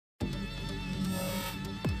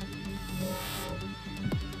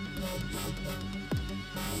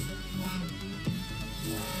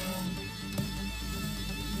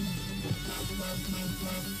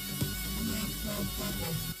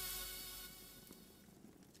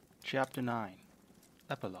Chapter 9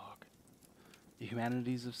 Epilogue The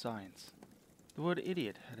Humanities of Science. The word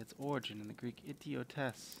idiot had its origin in the Greek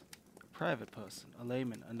idiotes, a private person, a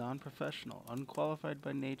layman, a non-professional, unqualified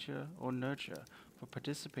by nature or nurture for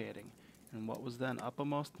participating in what was then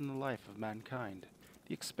uppermost in the life of mankind,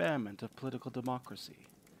 the experiment of political democracy.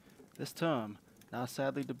 This term, now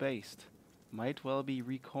sadly debased, might well be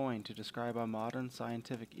recoined to describe our modern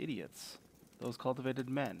scientific idiots, those cultivated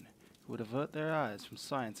men who would avert their eyes from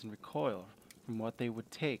science and recoil from what they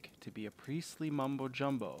would take to be a priestly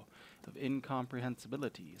mumbo-jumbo of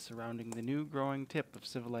incomprehensibility surrounding the new growing tip of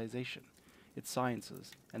civilization, its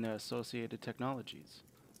sciences, and their associated technologies.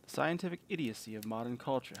 The scientific idiocy of modern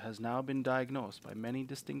culture has now been diagnosed by many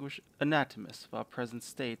distinguished anatomists of our present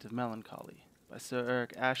state of melancholy, by Sir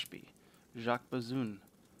Eric Ashby, Jacques Bazoun,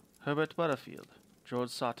 Herbert Butterfield,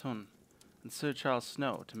 George Sautun, and Sir Charles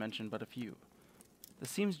Snow, to mention but a few. There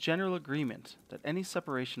seems general agreement that any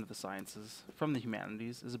separation of the sciences from the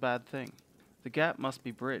humanities is a bad thing. The gap must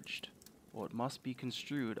be bridged, or it must be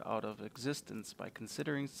construed out of existence by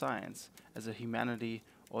considering science as a humanity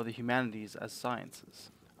or the humanities as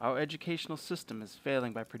sciences. Our educational system is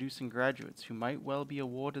failing by producing graduates who might well be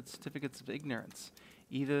awarded certificates of ignorance,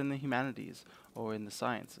 either in the humanities or in the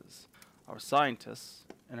sciences. Our scientists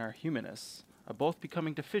and our humanists are both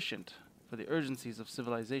becoming deficient for the urgencies of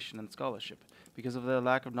civilization and scholarship, because of their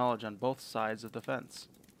lack of knowledge on both sides of the fence.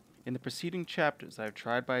 In the preceding chapters I have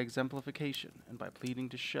tried by exemplification, and by pleading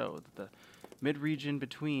to show that the mid-region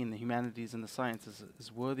between the humanities and the sciences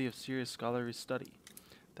is worthy of serious scholarly study,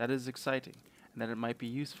 that it is exciting, and that it might be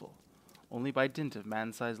useful. Only by dint of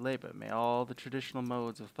man-sized labor may all the traditional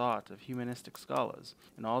modes of thought of humanistic scholars,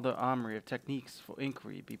 and all their armory of techniques for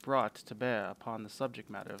inquiry be brought to bear upon the subject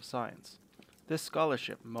matter of science. This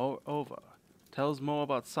scholarship, moreover, tells more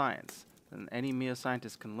about science than any mere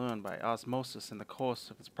scientist can learn by osmosis in the course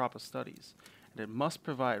of its proper studies, and it must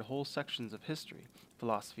provide whole sections of history,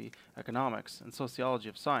 philosophy, economics, and sociology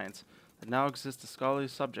of science that now exist as scholarly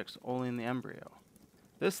subjects only in the embryo.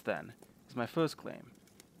 This, then, is my first claim.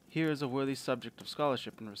 Here is a worthy subject of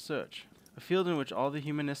scholarship and research, a field in which all the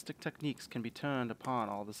humanistic techniques can be turned upon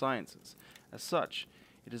all the sciences. As such,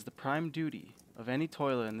 it is the prime duty of any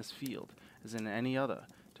toiler in this field, as in any other,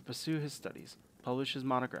 to pursue his studies, publish his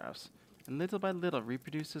monographs, and little by little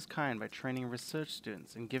reproduce his kind by training research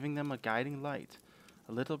students and giving them a guiding light,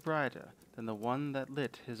 a little brighter than the one that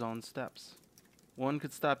lit his own steps. One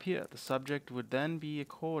could stop here. The subject would then be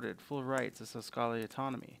accorded full rights as a scholarly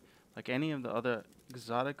autonomy, like any of the other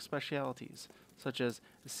exotic specialities, such as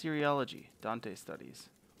Assyriology, Dante studies,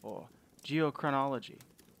 or geochronology,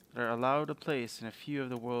 that are allowed a place in a few of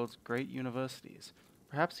the world's great universities,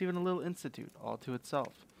 perhaps even a little institute all to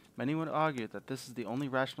itself. Many would argue that this is the only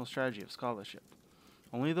rational strategy of scholarship.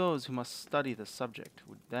 Only those who must study this subject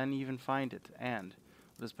would then even find it and,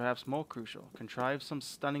 what is perhaps more crucial, contrive some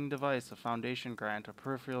stunning device of foundation grant or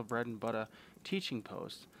peripheral bread-and-butter teaching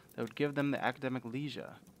post that would give them the academic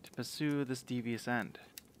leisure to pursue this devious end.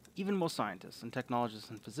 Even most scientists and technologists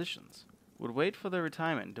and physicians would wait for their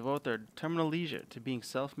retirement and devote their terminal leisure to being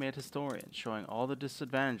self-made historians showing all the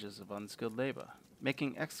disadvantages of unskilled labor,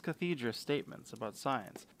 making ex cathedra statements about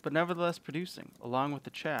science, but nevertheless producing, along with the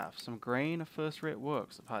chaff, some grain of first-rate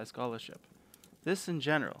works of high scholarship. This, in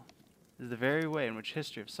general, is the very way in which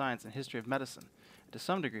history of science and history of medicine, and to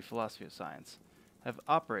some degree philosophy of science, have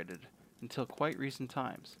operated until quite recent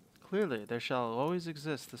times. Clearly, there shall always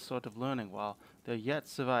exist this sort of learning while there yet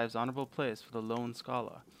survives honorable place for the lone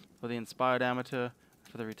scholar, for the inspired amateur, and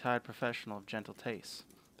for the retired professional of gentle tastes.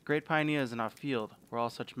 The great pioneers in our field were all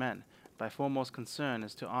such men. My foremost concern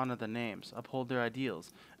is to honor their names, uphold their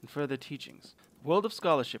ideals, and further teachings. The world of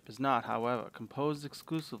scholarship is not, however, composed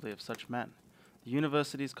exclusively of such men. The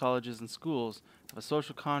universities, colleges, and schools have a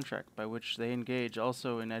social contract by which they engage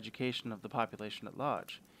also in education of the population at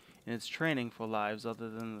large, in its training for lives other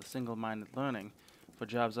than the single-minded learning for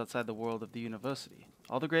jobs outside the world of the university.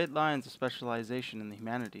 All the great lines of specialization in the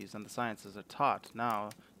humanities and the sciences are taught now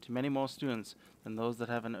to many more students than those that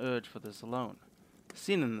have an urge for this alone.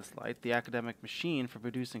 Seen in this light, the academic machine for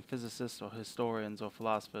producing physicists or historians or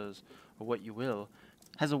philosophers, or what you will,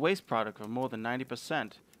 has a waste product of more than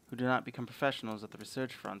 90% who do not become professionals at the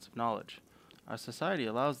research fronts of knowledge. Our society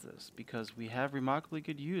allows this because we have remarkably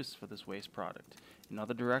good use for this waste product in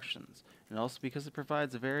other directions, and also because it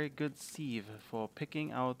provides a very good sieve for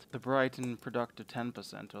picking out the bright and productive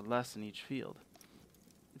 10% or less in each field.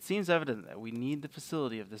 It seems evident that we need the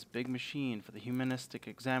facility of this big machine for the humanistic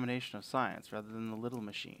examination of science rather than the little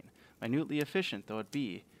machine, minutely efficient though it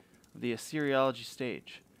be, of the Assyriology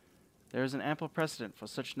stage. There is an ample precedent for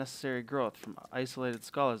such necessary growth from isolated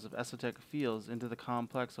scholars of esoteric fields into the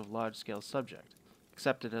complex of large-scale subject,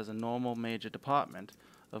 accepted as a normal major department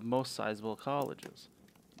of most sizable colleges.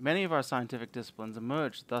 Many of our scientific disciplines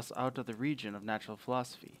emerged thus out of the region of natural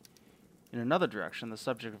philosophy. In another direction, the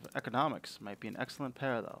subject of economics might be an excellent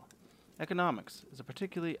parallel. Economics is a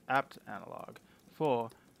particularly apt analog, for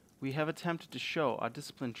we have attempted to show our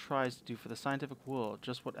discipline tries to do for the scientific world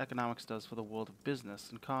just what economics does for the world of business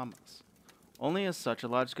and commerce. Only as such a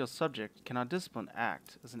large-scale subject can our discipline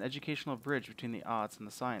act as an educational bridge between the arts and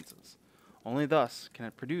the sciences. Only thus can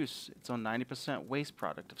it produce its own 90% waste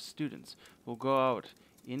product of students who will go out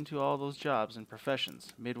into all those jobs and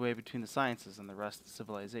professions midway between the sciences and the rest of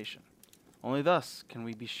civilization. Only thus can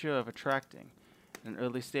we be sure of attracting, at an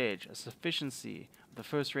early stage, a sufficiency of the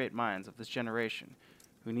first-rate minds of this generation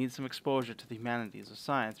who need some exposure to the humanities of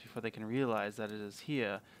science before they can realize that it is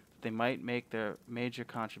here that they might make their major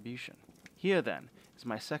contribution. Here, then, is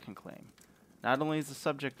my second claim. Not only is the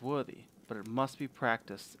subject worthy, but it must be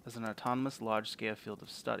practiced as an autonomous large-scale field of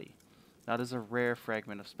study, not as a rare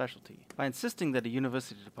fragment of specialty. By insisting that a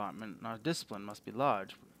university department in our discipline must be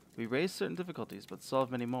large, we raise certain difficulties but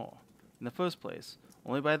solve many more. In the first place,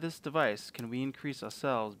 only by this device can we increase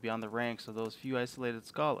ourselves beyond the ranks of those few isolated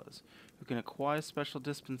scholars who can acquire special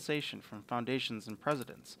dispensation from foundations and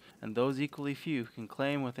presidents, and those equally few who can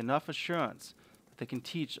claim with enough assurance that they can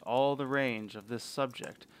teach all the range of this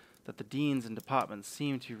subject that the deans and departments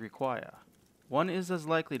seem to require. One is as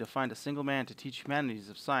likely to find a single man to teach humanities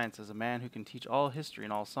of science as a man who can teach all history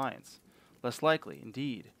and all science. Less likely,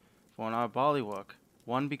 indeed, for in our body work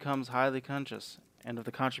one becomes highly conscious and of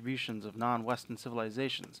the contributions of non-Western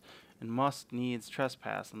civilizations, and must needs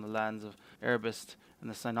trespass on the lands of Arabist and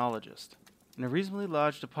the sinologist. In a reasonably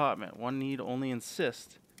large department, one need only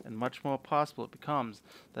insist, and much more possible it becomes,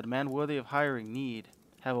 that a man worthy of hiring need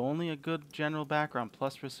have only a good general background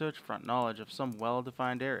plus research front knowledge of some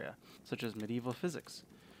well-defined area, such as medieval physics,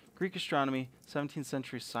 Greek astronomy, 17th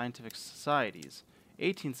century scientific societies,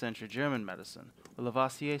 18th century German medicine, or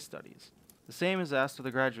Lavoisier studies. The same is asked of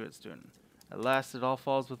the graduate student. At last it all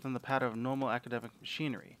falls within the pattern of normal academic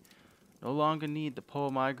machinery. No longer need the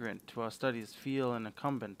poor migrant to our studies feel an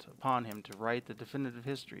incumbent upon him to write the definitive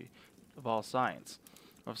history of all science,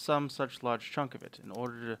 or of some such large chunk of it, in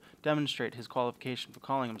order to demonstrate his qualification for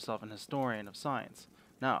calling himself an historian of science.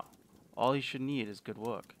 Now, all he should need is good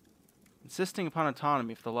work. Insisting upon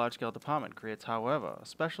autonomy for the large-scale department creates, however, a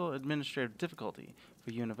special administrative difficulty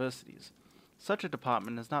for universities. Such a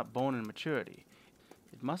department is not born in maturity.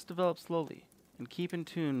 It must develop slowly and keep in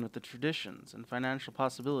tune with the traditions and financial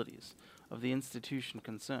possibilities of the institution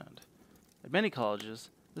concerned. At many colleges,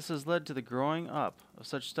 this has led to the growing up of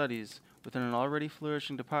such studies within an already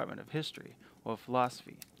flourishing department of history or of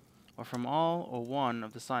philosophy, or from all or one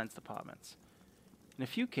of the science departments. In a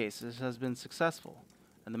few cases it has been successful,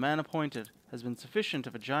 and the man appointed has been sufficient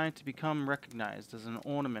of a giant to become recognized as an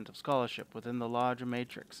ornament of scholarship within the larger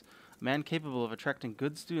matrix, a man capable of attracting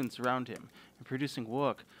good students around him and producing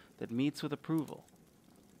work that meets with approval.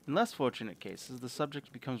 In less fortunate cases, the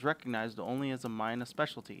subject becomes recognized only as a minor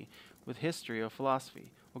specialty with history or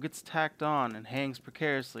philosophy, or gets tacked on and hangs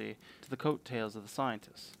precariously to the coat-tails of the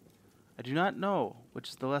scientists. I do not know which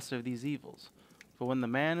is the lesser of these evils, for when the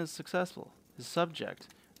man is successful, his subject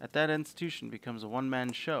at that institution becomes a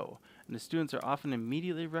one-man show, and his students are often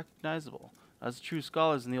immediately recognizable as true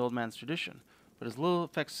scholars in the old man's tradition, but as little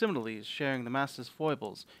facsimiles sharing the master's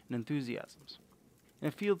foibles and enthusiasms. In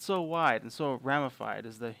a field so wide and so ramified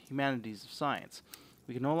as the humanities of science,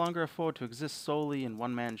 we can no longer afford to exist solely in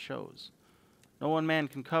one-man shows. No one man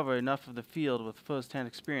can cover enough of the field with first-hand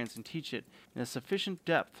experience and teach it in a sufficient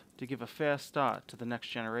depth to give a fair start to the next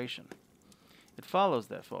generation. It follows,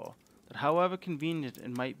 therefore, that however convenient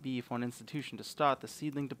it might be for an institution to start the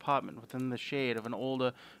seedling department within the shade of an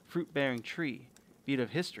older, fruit-bearing tree, be it of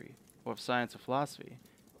history or of science or philosophy,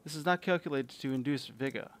 this is not calculated to induce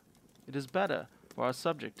vigor. It is better for our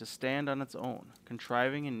subject to stand on its own,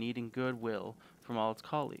 contriving and needing good will from all its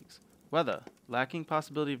colleagues. Whether, lacking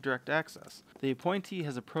possibility of direct access, the appointee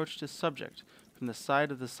has approached his subject from the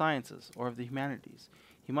side of the sciences or of the humanities,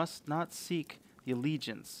 he must not seek the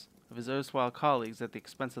allegiance of his erstwhile colleagues at the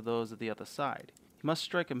expense of those of the other side. He must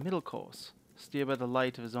strike a middle course, steer by the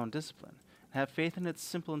light of his own discipline, and have faith in its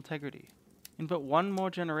simple integrity. In but one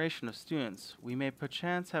more generation of students, we may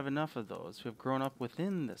perchance have enough of those who have grown up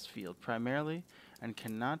within this field primarily and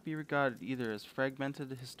cannot be regarded either as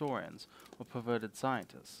fragmented historians or perverted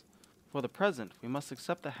scientists. For the present, we must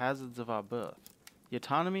accept the hazards of our birth. The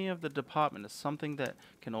autonomy of the department is something that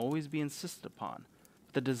can always be insisted upon,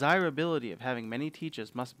 but the desirability of having many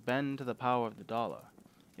teachers must bend to the power of the dollar.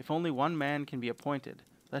 If only one man can be appointed,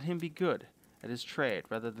 let him be good at his trade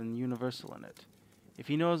rather than universal in it. If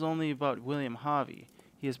he knows only about William Harvey,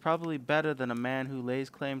 he is probably better than a man who lays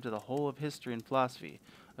claim to the whole of history and philosophy,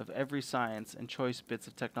 of every science and choice bits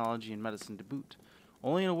of technology and medicine to boot.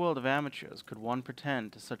 Only in a world of amateurs could one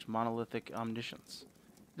pretend to such monolithic omniscience.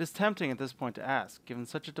 It is tempting at this point to ask, given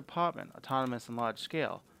such a department, autonomous and large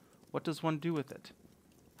scale, what does one do with it?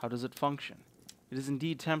 How does it function? It is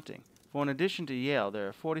indeed tempting, for in addition to Yale, there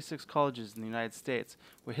are 46 colleges in the United States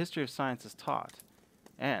where history of science is taught,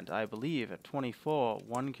 and I believe at 24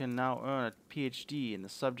 one can now earn a PhD in the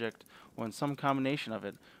subject or in some combination of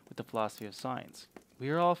it with the philosophy of science. We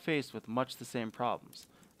are all faced with much the same problems,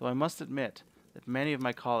 though I must admit that many of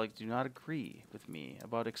my colleagues do not agree with me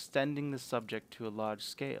about extending the subject to a large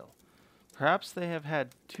scale. Perhaps they have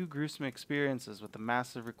had too gruesome experiences with the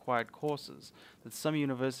massive required courses that some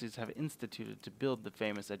universities have instituted to build the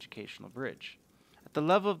famous educational bridge. At the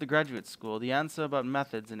level of the graduate school, the answer about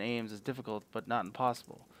methods and aims is difficult but not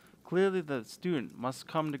impossible. Clearly, the student must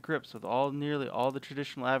come to grips with nearly all the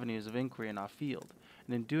traditional avenues of inquiry in our field,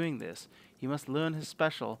 and in doing this, he must learn his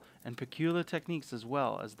special and peculiar techniques as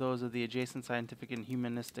well as those of the adjacent scientific and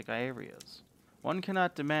humanistic areas. One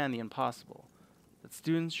cannot demand the impossible, that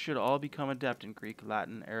students should all become adept in Greek,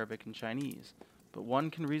 Latin, Arabic, and Chinese, but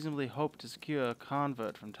one can reasonably hope to secure a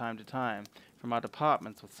convert from time to time from our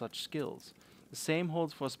departments with such skills. The same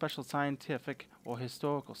holds for special scientific or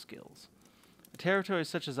historical skills. A territory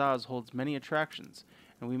such as ours holds many attractions,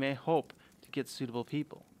 and we may hope to get suitable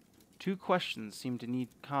people. Two questions seem to need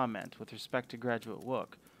comment with respect to graduate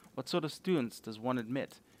work. What sort of students does one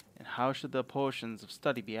admit, and how should their portions of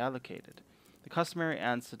study be allocated? The customary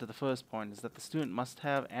answer to the first point is that the student must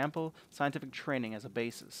have ample scientific training as a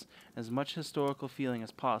basis, and as much historical feeling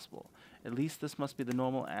as possible. At least this must be the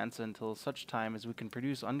normal answer until such time as we can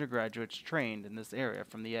produce undergraduates trained in this area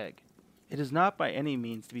from the egg. It is not by any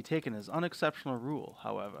means to be taken as unexceptional rule,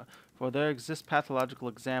 however, for there exist pathological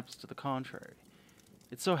examples to the contrary.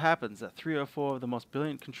 It so happens that 3 or 4 of the most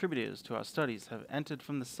brilliant contributors to our studies have entered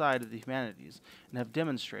from the side of the humanities and have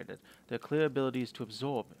demonstrated their clear abilities to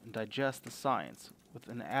absorb and digest the science with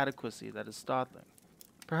an adequacy that is startling.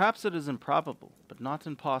 Perhaps it is improbable, but not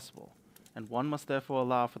impossible, and one must therefore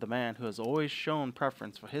allow for the man who has always shown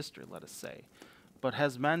preference for history, let us say, but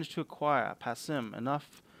has managed to acquire, passim,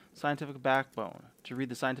 enough scientific backbone to read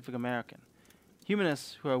the Scientific American.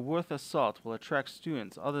 Humanists who are worth their salt will attract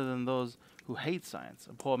students other than those who hate science,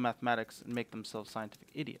 abhor mathematics, and make themselves scientific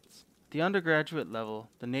idiots. At the undergraduate level,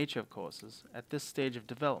 the nature of courses, at this stage of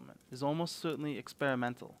development, is almost certainly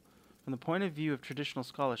experimental. From the point of view of traditional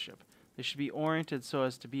scholarship, they should be oriented so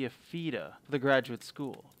as to be a feeder for the graduate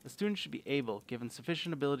school. The student should be able, given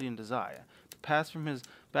sufficient ability and desire, to pass from his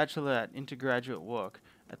bachelorette into graduate work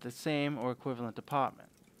at the same or equivalent department,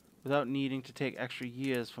 without needing to take extra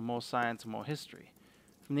years for more science and more history.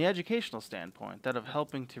 From the educational standpoint, that of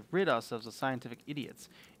helping to rid ourselves of scientific idiots,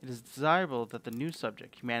 it is desirable that the new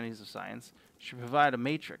subject, humanities of science, should provide a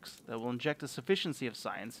matrix that will inject a sufficiency of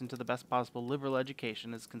science into the best possible liberal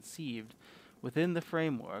education as conceived within the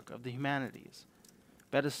framework of the humanities.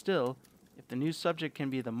 Better still, if the new subject can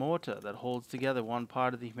be the mortar that holds together one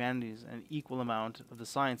part of the humanities and an equal amount of the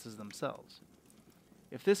sciences themselves.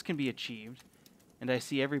 If this can be achieved, and I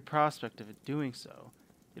see every prospect of it doing so,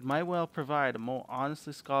 it might well provide a more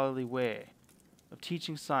honestly scholarly way of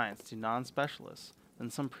teaching science to non-specialists than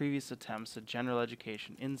some previous attempts at general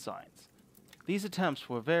education in science. These attempts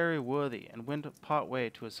were very worthy and went part way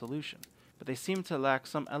to a solution, but they seemed to lack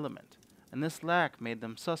some element, and this lack made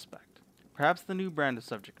them suspect. Perhaps the new brand of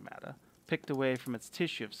subject matter, picked away from its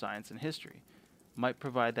tissue of science and history, might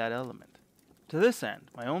provide that element. To this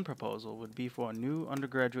end, my own proposal would be for a new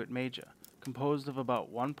undergraduate major, composed of about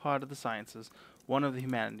one part of the sciences, one of the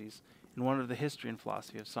humanities, and one of the history and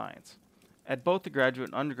philosophy of science. At both the graduate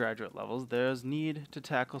and undergraduate levels, there is need to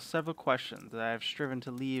tackle several questions that I have striven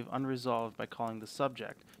to leave unresolved by calling the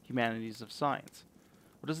subject humanities of science.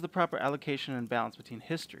 What is the proper allocation and balance between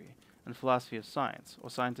history and philosophy of science, or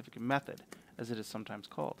scientific method, as it is sometimes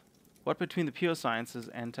called? What between the pure sciences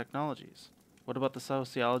and technologies? What about the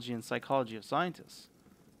sociology and psychology of scientists?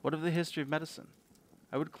 What of the history of medicine?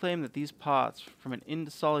 I would claim that these parts from an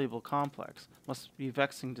indissoluble complex must be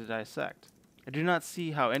vexing to dissect. I do not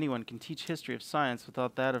see how anyone can teach history of science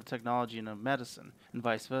without that of technology and of medicine, and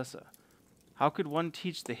vice versa. How could one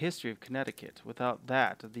teach the history of Connecticut without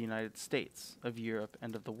that of the United States, of Europe,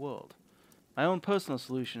 and of the world? My own personal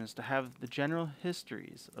solution is to have the general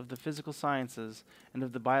histories of the physical sciences and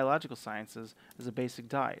of the biological sciences as a basic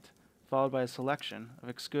diet, followed by a selection of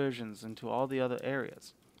excursions into all the other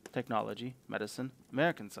areas: technology, medicine,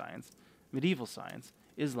 American science, medieval science,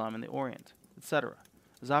 Islam in the Orient, etc.,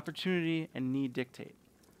 as opportunity and need dictate.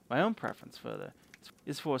 My own preference, further,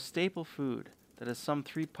 is for a staple food that has some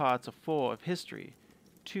 3 parts or 4 of history,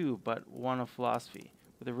 2 but 1 of philosophy,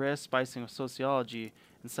 with a rare spicing of sociology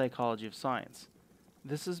and psychology of science.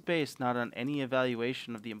 This is based not on any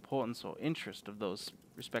evaluation of the importance or interest of those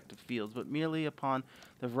respective fields, but merely upon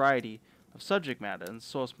the variety of subject matter and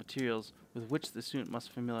source materials with which the student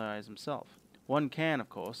must familiarize himself. One can, of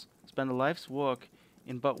course, spend a life's work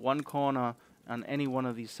in but one corner on any one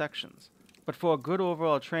of these sections. But for a good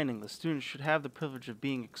overall training, the student should have the privilege of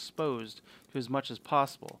being exposed to as much as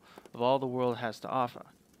possible of all the world has to offer.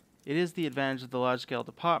 It is the advantage of the large-scale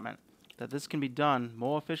department that this can be done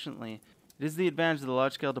more efficiently. It is the advantage of the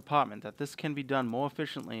large-scale department that this can be done more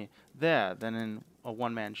efficiently there than in a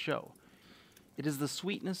one-man show. It is the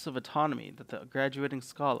sweetness of autonomy that the graduating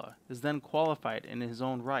scholar is then qualified in his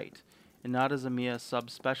own right, and not as a mere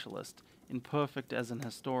sub-specialist, imperfect as an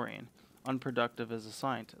historian, unproductive as a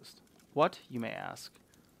scientist. What, you may ask,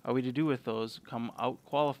 are we to do with those who come out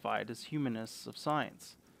qualified as humanists of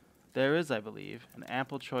science? There is, I believe, an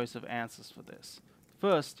ample choice of answers for this.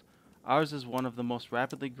 First, ours is one of the most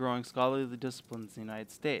rapidly growing scholarly disciplines in the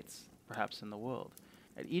United States, perhaps in the world.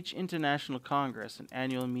 At each international congress and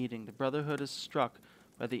annual meeting, the Brotherhood is struck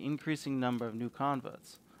by the increasing number of new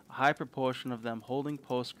converts, a high proportion of them holding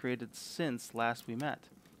posts created since last we met.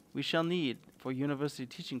 We shall need, for university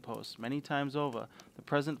teaching posts, many times over, the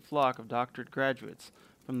present flock of doctorate graduates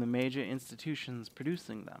from the major institutions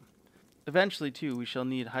producing them. Eventually, too, we shall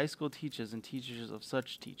need high school teachers and teachers of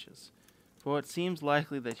such teachers, for it seems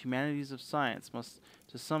likely that humanities of science must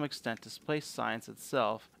to some extent displace science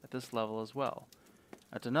itself at this level as well.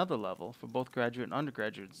 At another level, for both graduate and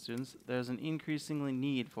undergraduate students, there is an increasingly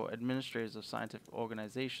need for administrators of scientific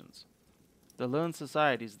organizations. The learned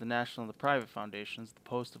societies, the national and the private foundations, the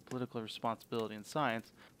post of political responsibility in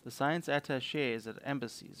science, the science attachés at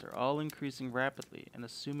embassies are all increasing rapidly and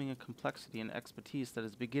assuming a complexity and expertise that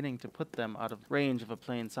is beginning to put them out of range of a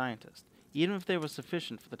plain scientist. Even if they were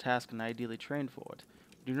sufficient for the task and ideally trained for it,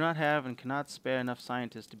 we do not have and cannot spare enough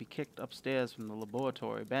scientists to be kicked upstairs from the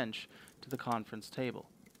laboratory bench to the conference table.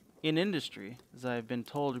 In industry, as I have been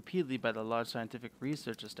told repeatedly by the large scientific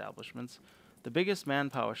research establishments, the biggest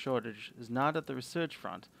manpower shortage is not at the research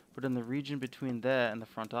front, but in the region between there and the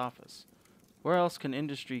front office. Where else can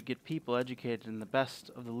industry get people educated in the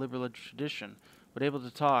best of the liberal tradition, but able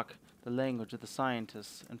to talk the language of the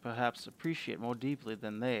scientists and perhaps appreciate more deeply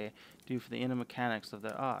than they do for the inner mechanics of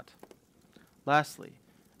their art? Lastly,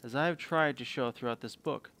 as I have tried to show throughout this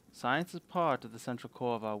book, science is part of the central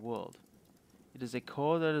core of our world. It is a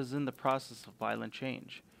core that is in the process of violent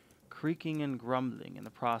change, creaking and grumbling in the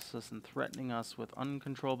process and threatening us with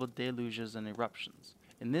uncontrollable deluges and eruptions.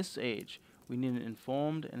 In this age, we need an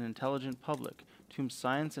informed and intelligent public to whom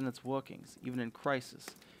science and its workings, even in crisis,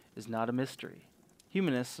 is not a mystery.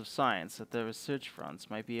 Humanists of science at their research fronts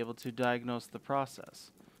might be able to diagnose the process,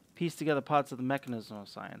 piece together parts of the mechanism of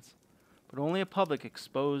science, but only a public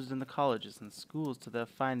exposed in the colleges and schools to their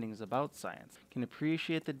findings about science can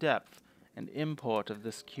appreciate the depth and import of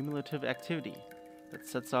this cumulative activity that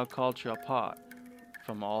sets our culture apart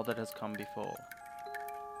from all that has come before.